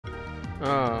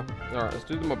Alright, let's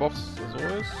do my buffs as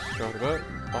always. Straight about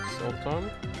buffs all the time.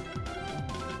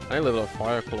 I need level up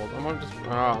Fire Claws. I might just.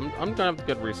 I'm gonna have to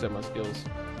get reset my skills.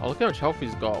 Oh, look how much health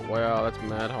he's got. Wow, that's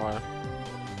mad high.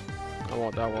 I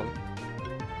want that one.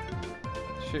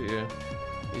 Shit, yeah.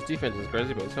 His defense is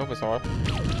crazy, but his health is high.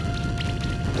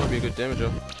 Might be a good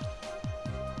damager.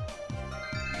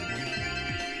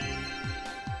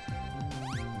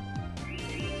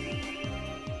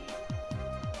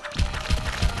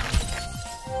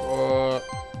 What?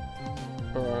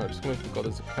 Alright, just gonna forgot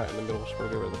there's a cat in the middle. Just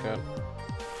probably get rid of the cat.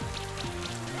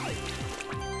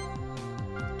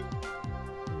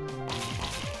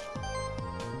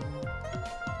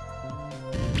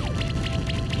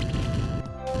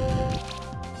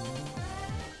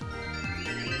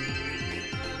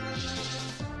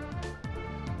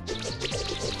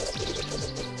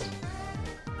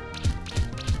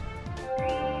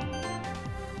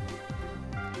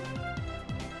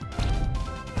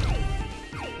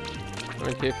 I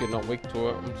don't care if you're not weak to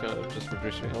it, I'm just gonna just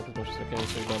reduce your health as much as I can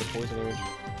so you die to poison damage.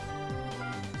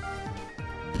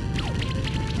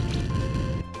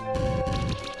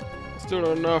 Still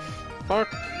not enough. Fuck.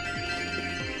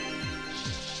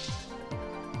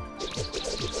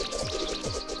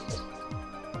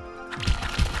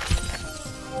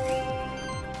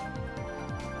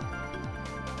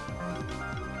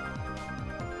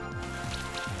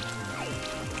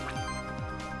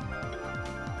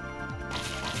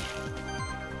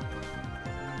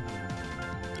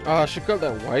 Ah, she got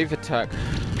that wave attack.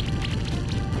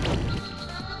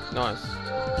 Nice.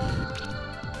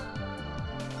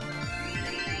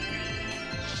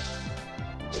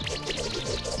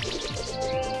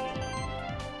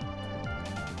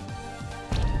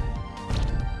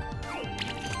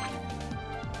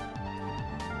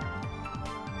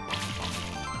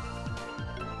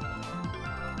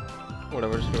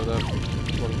 Whatever, just go with that.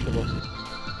 One of the bosses.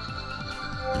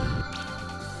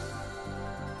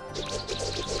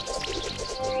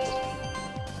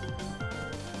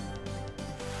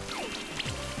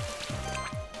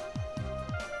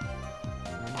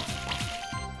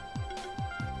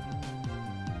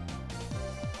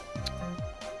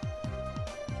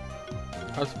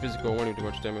 That's physical, won't do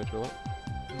much damage with it.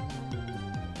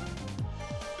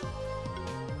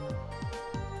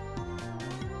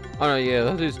 Oh no, yeah,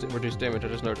 that is reduced damage, I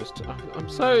just noticed. I'm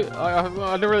so...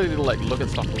 I don't really like look at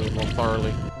stuff a little more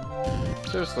thoroughly.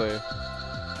 Seriously.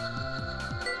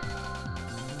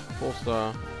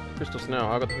 4-star. Crystal Snail,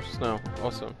 I got the Crystal Snail.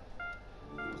 Awesome.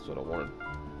 That's what I wanted.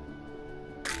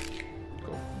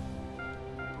 Cool.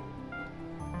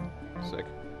 Sick.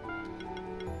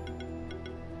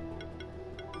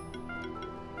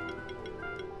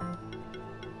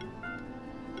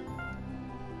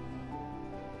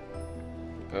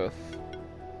 Earth.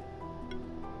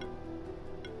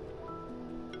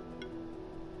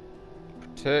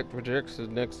 Protect projects the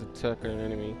next attack on an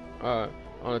enemy. On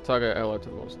a target allied to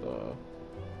the monster.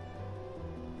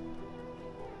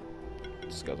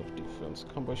 Disguise of defense.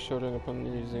 Combo shielding upon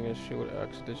using a shield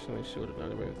axe. Additionally shielded an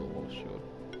enemy with a long shield.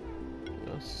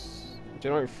 Yes.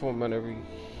 Generate 4 mana every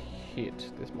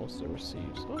hit this monster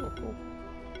receives. Oh, cool.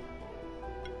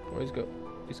 Oh,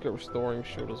 he's got restoring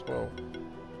shield as well.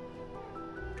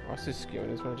 I see skill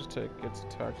in this one, just gets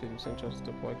attacked, using same chance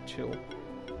to like chill.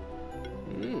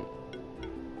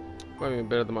 Might be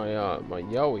better than my my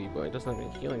Yowie, but it doesn't have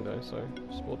any healing though, so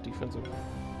it's more defensive.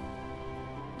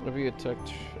 Every attack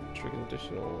triggers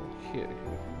additional hit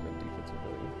and defensive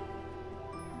value.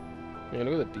 Yeah,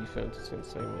 look at the defense, it's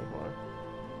insanely high.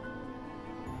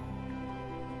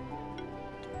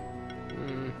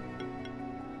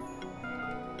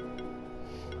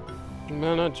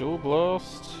 Mana Jewel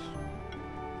Blast.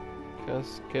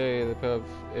 Cascade, the power of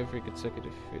every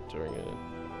consecutive hit during an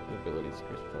ability is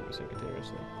increased 5%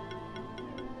 continuously.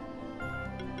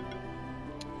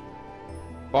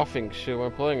 Buffing shield.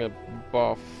 When playing a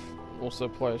buff, also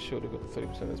play a shield equal to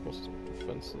 30% of this monster's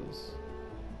defenses.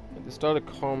 At the start of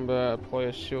combat, play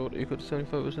a shield equal to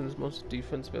 75% of this monster's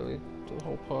defense value to the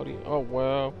whole party. Oh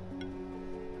wow.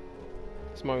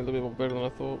 This might be a little bit more better than I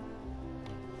thought.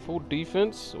 Full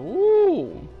defense?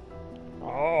 Ooh!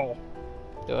 Oh!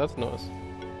 Yeah, that's nice.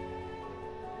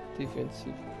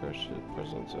 Defensive pressure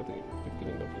presence at the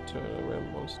beginning of the turn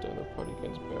around monster and the party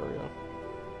gains barrier.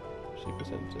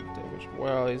 50% damage.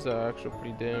 Wow, these are actually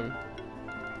pretty damn.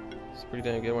 It's pretty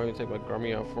damn good. I might even take my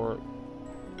Grummy out for it.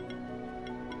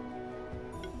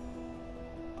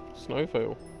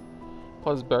 Snowfail.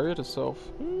 Applies barrier to self.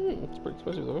 It's pretty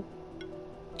expensive though.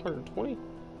 120.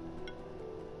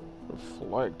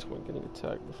 Reflect when getting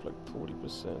attacked. Reflect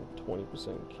 40%,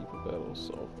 20%. Keep a battle.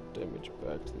 Solve the damage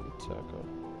back to the attacker.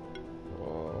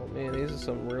 Oh man, these These are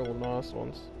some real nice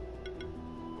ones.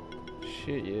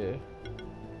 Shit, yeah.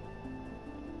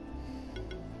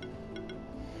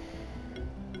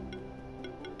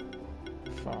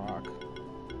 Fuck.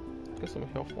 Got some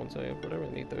health ones here, but I don't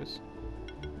really need those.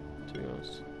 To be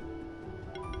honest.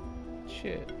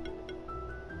 Shit.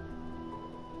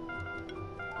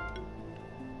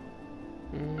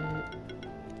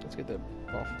 Let's get that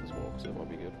buffed as well, because that might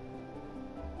be good.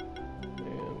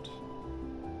 And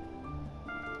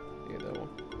yeah, that one.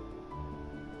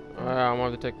 I'm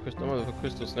gonna have to take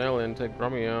Crystal Snail in and take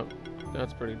Brummy out.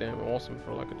 That's pretty damn awesome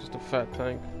for like just a fat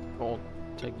tank. I'll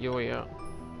take Yui out.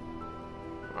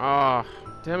 Ah,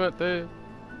 damn it, dude.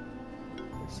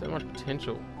 There's so much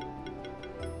potential.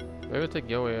 Maybe I'll take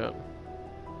Yui out.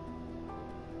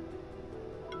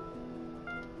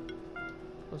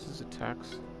 What's his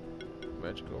attacks?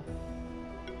 Magical.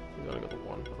 He's only got the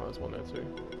one. Oh, there's one there too.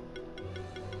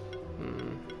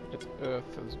 It's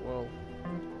Earth as well.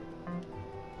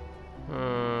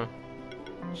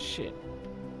 Shit.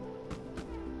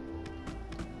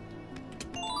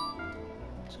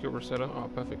 Skill resetter. Oh,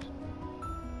 perfect.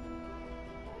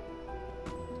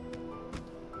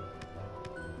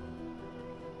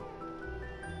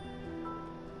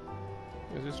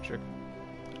 Who's this chick?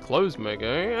 Clothes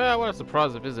maker. Ah, what a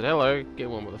surprise visit. Hello. Get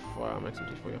one with a fire. I'll make some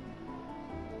tea for you.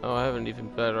 Oh, I have an even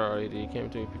better idea. You came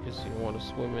to me because you want to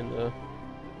swim in the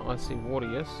icy water,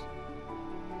 yes?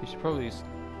 You should probably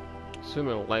swim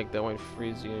in a lake that won't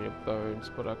freeze you in your bones,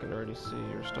 but I can already see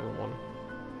you're still one.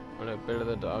 I know better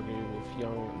than to argue with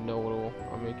young know-it-all.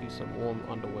 I'll make you some warm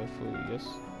underwear for you, yes?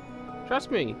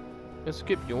 Trust me! It'll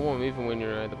keep you warm even when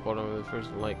you're at the bottom of the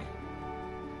frozen lake.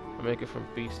 I make it from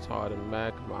beast hide and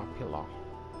magma pillar.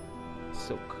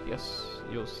 Silk, yes,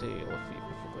 you'll see, it'll fit you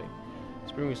perfectly.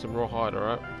 Let's bring me some raw hide,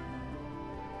 alright?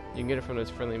 You can get it from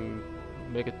those friendly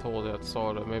megatolls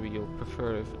outside, or maybe you'll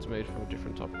prefer it if it's made from a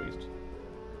different type of beast.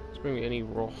 Just bring me any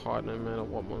raw hide, no matter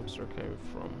what monster it came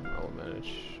from. I'll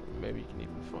manage. Maybe you can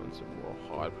even find some raw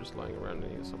hide just lying around in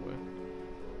here somewhere.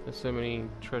 There's so many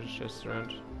treasure chests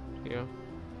around here.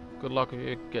 Good luck if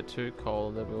you get too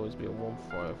cold, there will always be a warm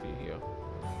fire for you here.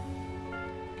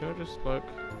 Can I just, like,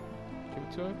 give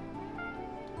it to her?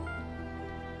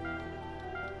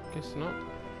 Guess not.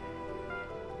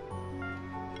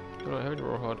 I don't have any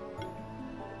raw hide.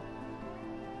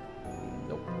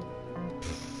 Nope.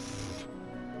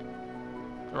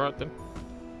 Alright then.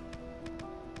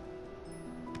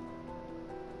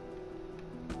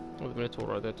 Oh, the Minotaur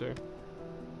right there too.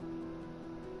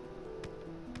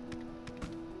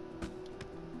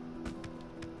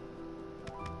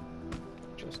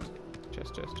 Chest.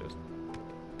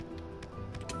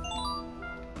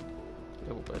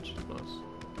 Double badge, nice.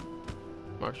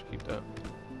 Might should keep that.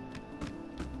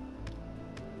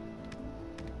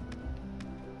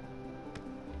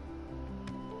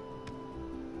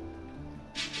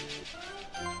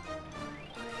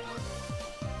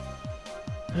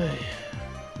 Hey.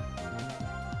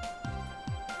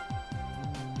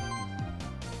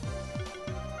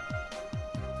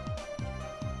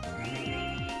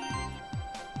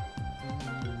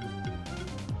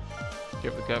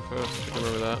 Give the cat first, I can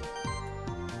remember that.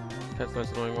 Cat's the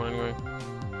most annoying one anyway.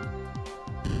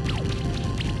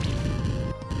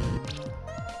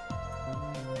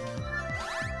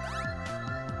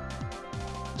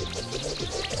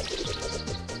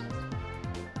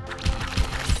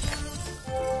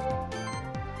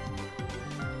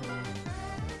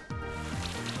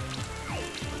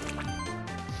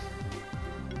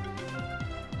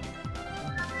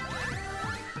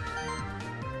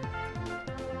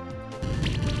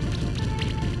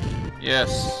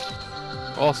 Yes.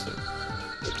 Awesome.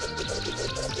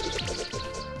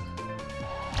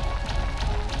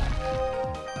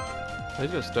 They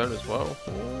got stone as well.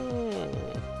 Ooh.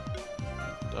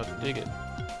 I dig it.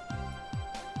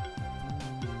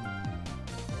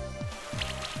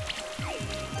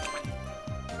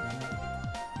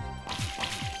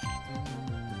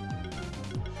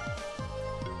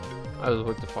 I was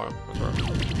weak to fire. That's right.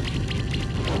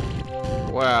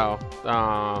 Wow.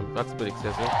 That's a bit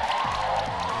excessive.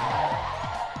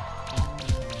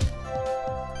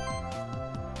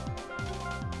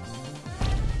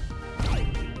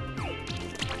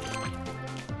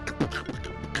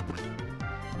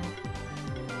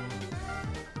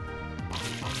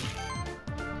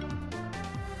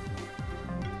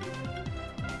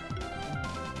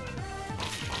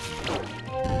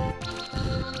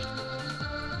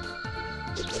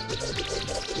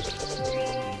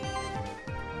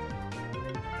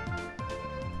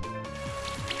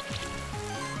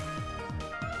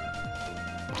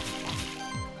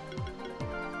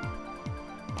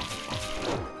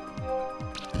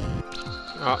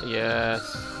 Oh,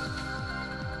 yes.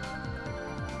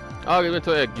 Oh, give it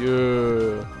to egg.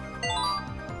 Yeah.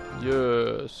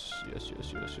 Yes. Yes,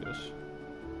 yes, yes, yes.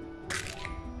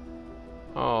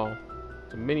 Oh,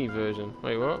 the mini version.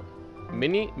 Wait, what?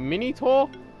 Mini tour?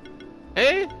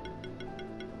 Eh?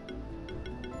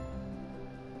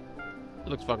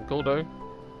 Looks fucking cool though.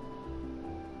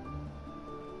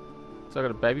 So I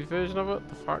got a baby version of it?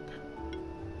 The fuck?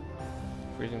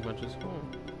 Freezing punches. Oh.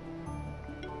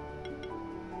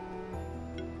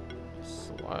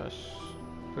 Slash.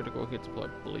 Critical hits apply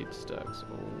bleed stacks.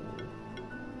 Oh.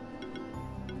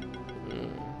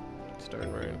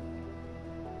 Stone Rain.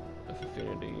 Of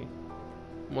Affinity.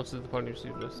 Monsters at the party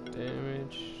receive less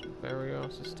damage. Barrier.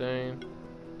 Sustain.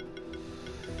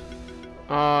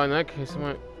 In that case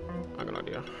I got an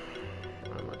idea.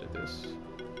 I might do this.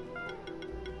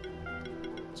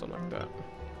 Something like that.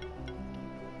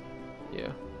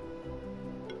 Yeah.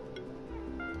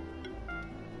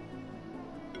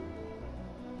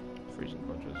 Freezing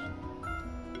punches.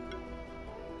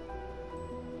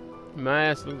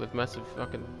 Look like massive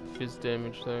fucking fizz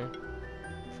damage though.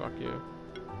 Fuck yeah.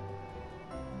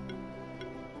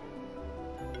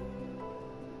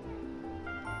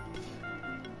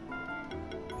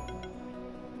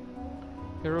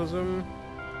 Heroism.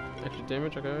 Extra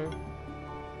damage, okay.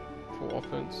 Full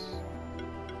offense.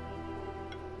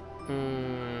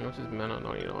 What's his mana?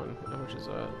 99. How much is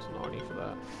that? It's 90 for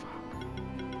that. Fuck.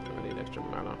 I need extra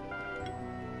mana.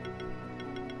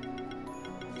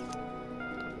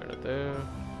 Mana there.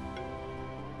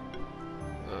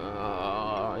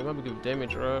 He might be good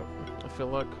damage, right? I feel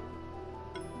like.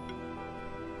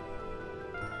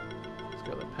 Let's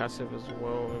go the passive as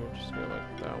well. Let me just go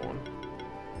like that one.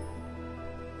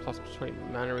 Plus 20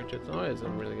 mana regen. Oh, there's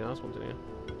some really nice ones in here.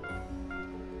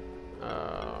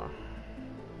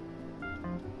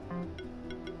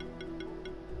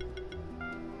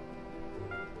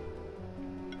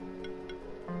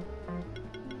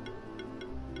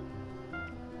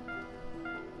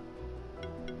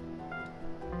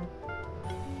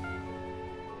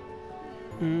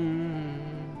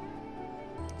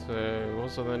 So,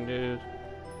 also then did...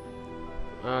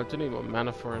 I do need more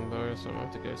mana for him though, so I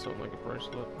have to go something like a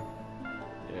bracelet.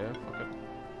 Yeah, fuck it.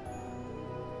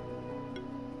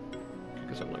 Could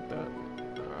go something like that.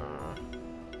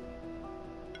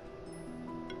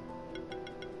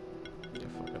 Yeah,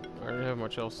 fuck it. I don't have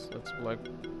much else that's like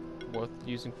worth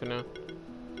using for now.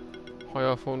 High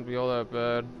off won't be all that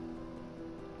bad.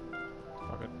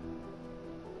 Fuck it.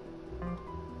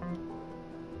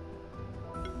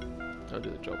 I'll do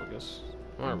the job, I guess.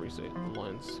 I might reset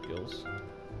line skills.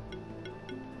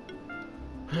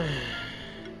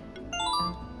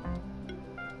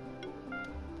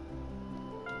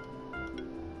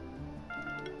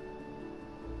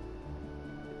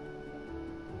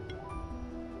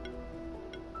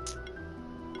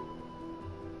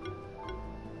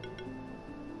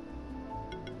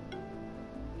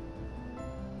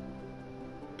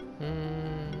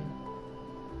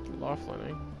 Lifeline,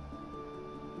 eh?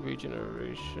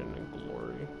 Regeneration and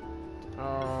glory.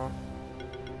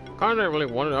 Kinda don't really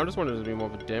want it. I just wanted it to be more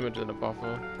of a damage than a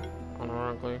buffer.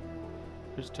 Unironically.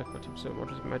 Just attack by 2% more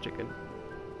just magic and.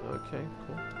 Okay,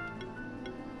 cool.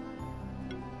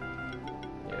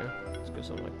 Yeah, let's go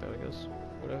something like that, I guess.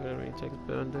 Whatever enemy takes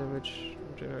burn damage,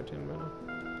 generate 10 mana.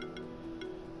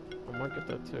 I might get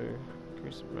that too.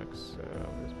 Increase max.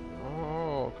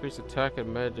 Increase attack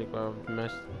and magic by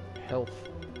max health.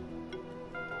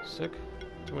 Sick.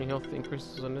 20 health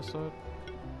increases on this side.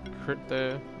 Crit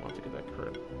there. I'll have to get that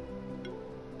crit.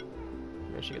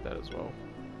 Maybe I should get that as well.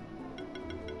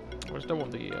 I just don't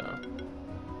want the yeah,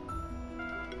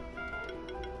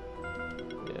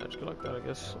 just go like that, I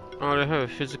guess. Oh, I don't have a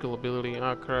physical ability.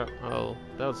 Oh crap. Oh,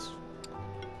 that was...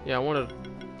 Yeah, I wanted...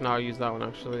 No, I used that one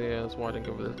actually. Yeah, that's why I didn't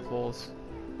go with the claws.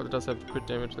 But it does have crit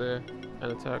damage there.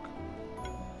 And attack.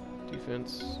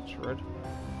 Defense. Shred.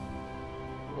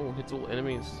 Oh, hits all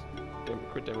enemies.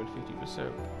 Crit damage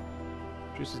 50%.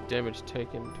 Reduces damage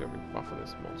taken to every buff on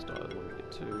this monster. That's what we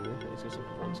get to. He's got some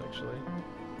good ones actually.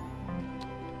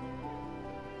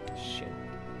 Shit.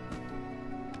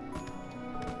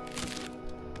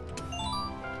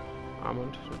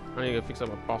 Almond. I need to go fix up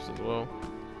my buffs as well.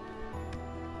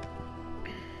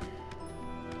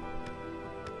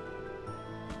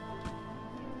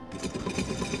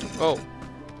 Oh!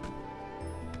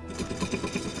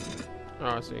 Oh,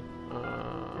 I see.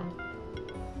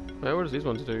 Wait, what does these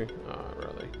ones do? Where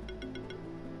are they?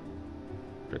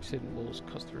 Breaks hidden walls,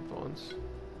 cuts through vines.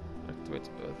 Activates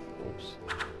earth orbs.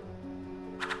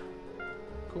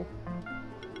 Cool.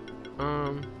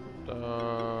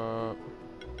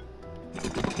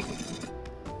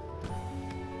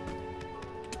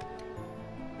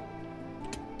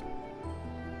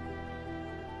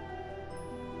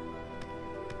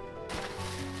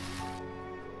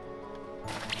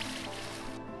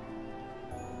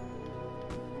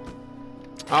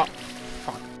 Oh,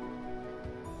 fuck.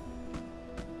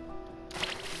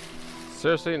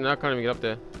 Seriously? Now I can't even get up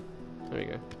there. There we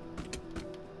go.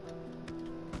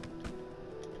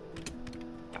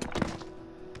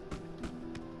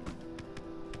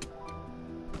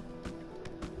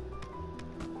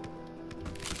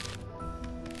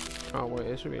 Oh wait,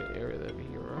 there should be an area there over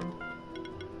here, right?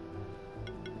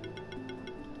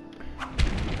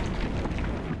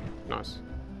 Nice.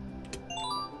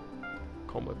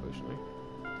 Combo potion, eh?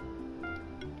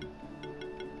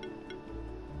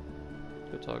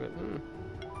 Good target.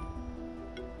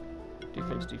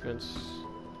 Defense, defense.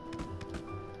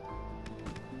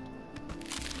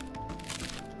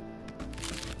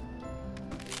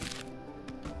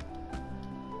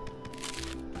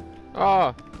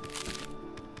 Ah!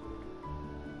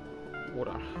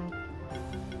 Water.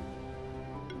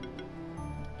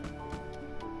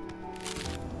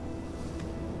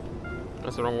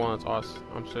 That's the wrong one, it's ice.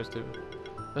 I'm so stupid.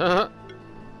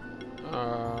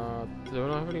 Do I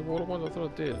not have any water ones? I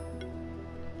thought I did.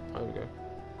 There we go.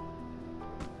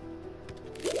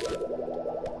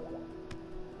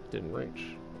 Didn't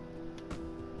reach.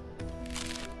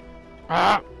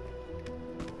 Ah!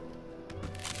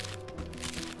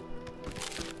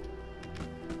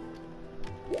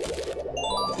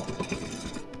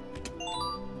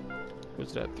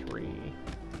 What's that? 3.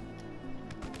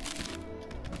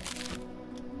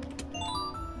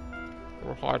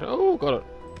 Or hide. Oh, got it.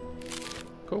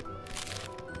 Cool.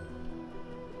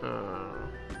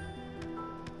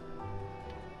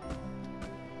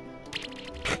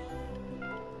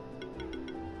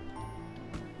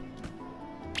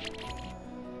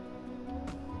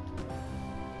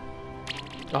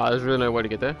 Oh, there's really no way to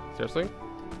get there. Seriously?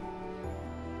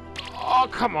 Oh,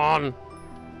 come on!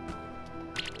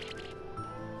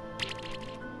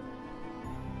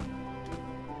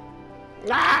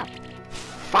 Ah!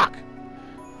 Fuck!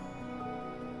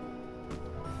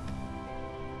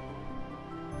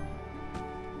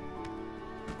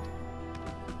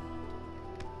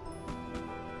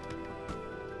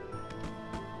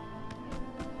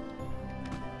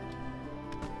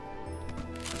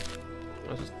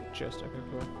 That's just the chest, okay,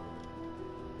 cool.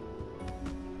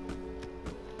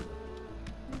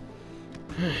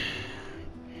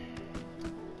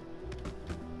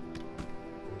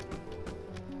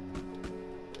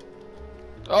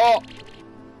 Oh!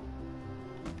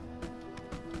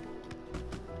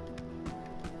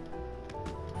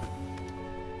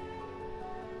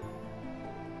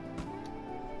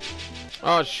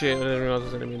 Oh shit, I didn't realize there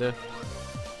was an enemy there.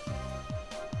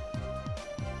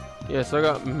 Yeah, so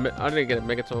I didn't get a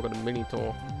Megator, I got a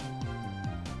Minotaur.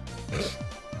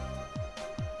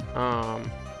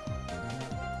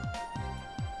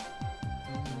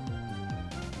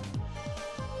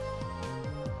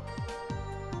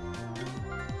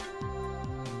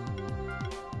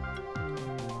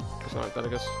 Something like that, I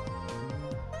guess.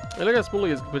 Hey, look how small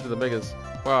he is compared to the Megas.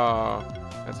 Wow,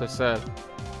 that's so sad.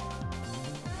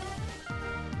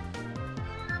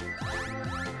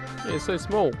 Yeah, he's so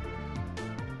small.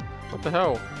 What the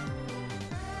hell?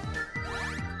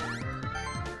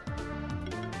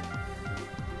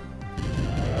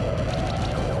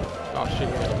 Oh shit,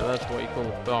 yeah, that's what you call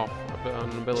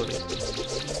an ability.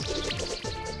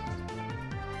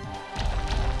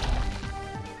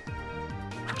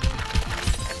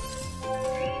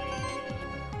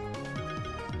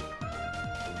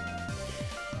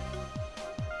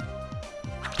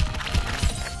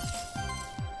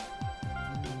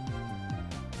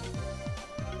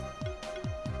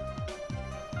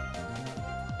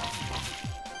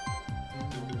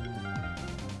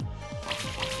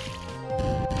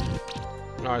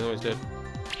 Oh, he's always dead.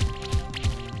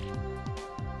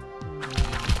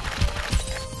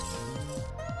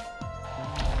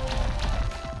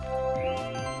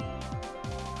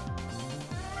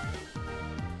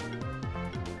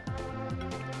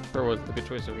 Probably was the good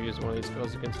choice of using one of these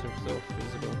spells against himself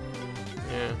physical.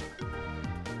 Yeah.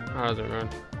 How does it run?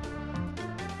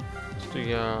 Let's do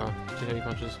 2 heavy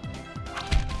punches.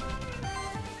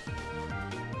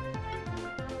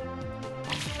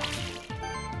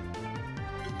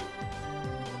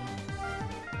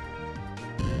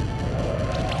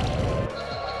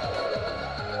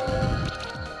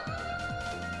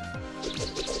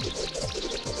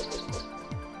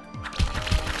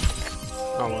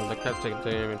 Oh well, the cat's taking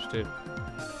damage, dude.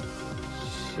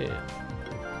 Shit.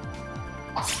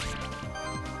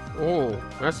 Oh,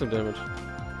 that's some damage.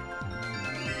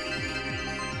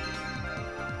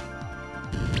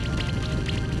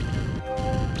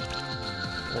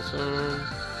 Awesome.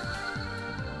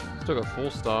 Still got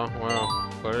 4 star. Wow.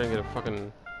 But I didn't get a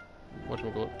fucking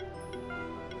whatchamacallit.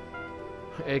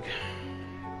 Egg.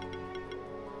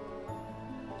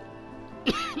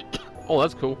 Oh,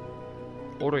 that's cool.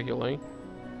 Auto healing.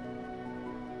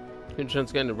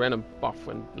 Insurance getting a random buff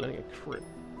when letting a crit.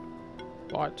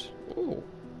 Bite. Ooh.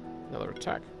 Another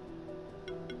attack.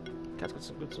 Cat's got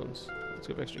some good ones. Let's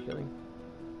give extra healing.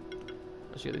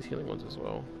 Let's get these healing ones as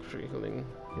well. Crit healing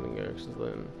actions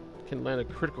then can land a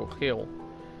critical heal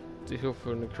to heal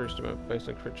for an increased amount based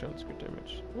on crit chance crit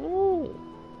damage. Ooh.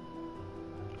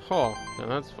 Huh. Now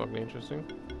that's fucking interesting.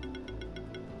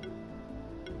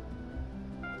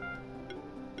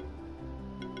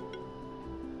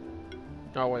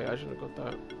 Oh wait, I should have got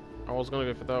that. I was gonna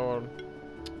go for that one.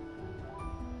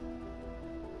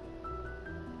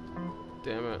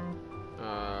 Damn it.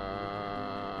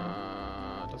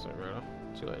 Doesn't matter.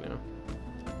 Too late now.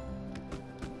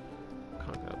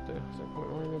 Can't get up there. Is there a point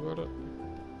worrying about it?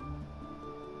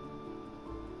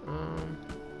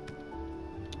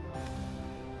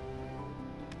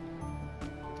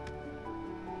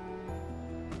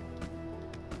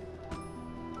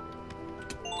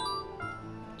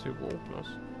 Two wall,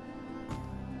 nice.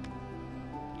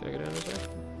 Can I get down this way?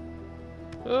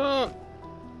 Ah!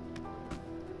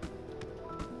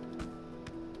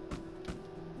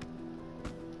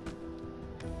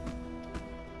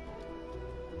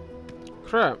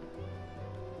 Crap.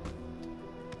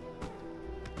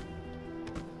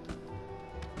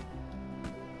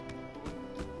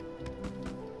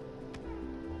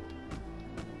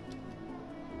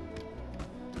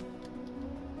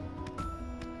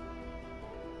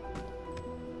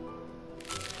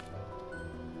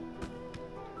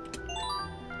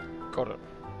 Got it.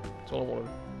 That's all I wanted.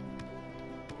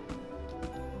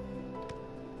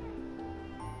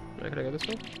 Can I go this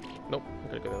way? Nope, I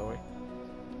gotta go the other way.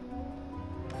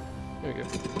 There we go.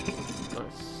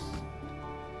 Nice.